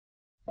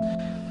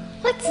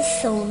What's a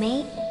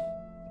soulmate?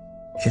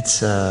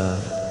 It's,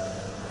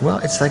 well,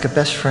 it's like a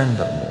best friend,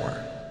 but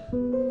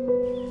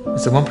more.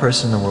 It's the one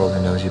person in the world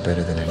who knows you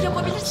better than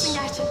anyone else.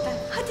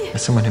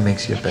 It's someone who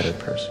makes you a better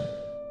person.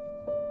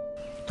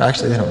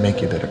 Actually, they don't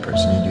make you a better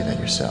person, you do that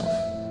yourself.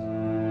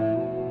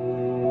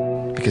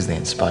 Because they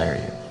inspire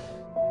you.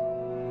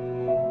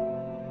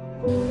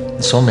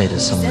 The soulmate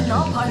is someone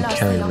who you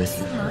carry with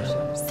you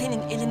forever.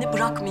 Senin elini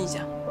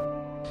bırakmayacağım.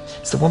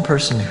 It's the one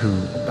person who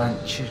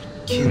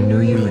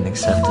knew you and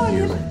accepted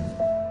you and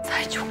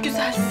Sen çok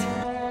güzelsin.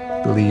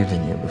 believed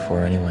in you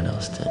before anyone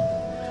else did,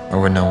 or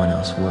when no one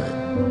else would.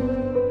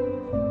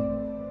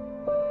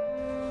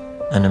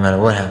 And no matter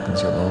what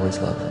happens, you'll always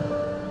love them.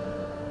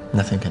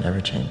 Nothing can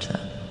ever change that.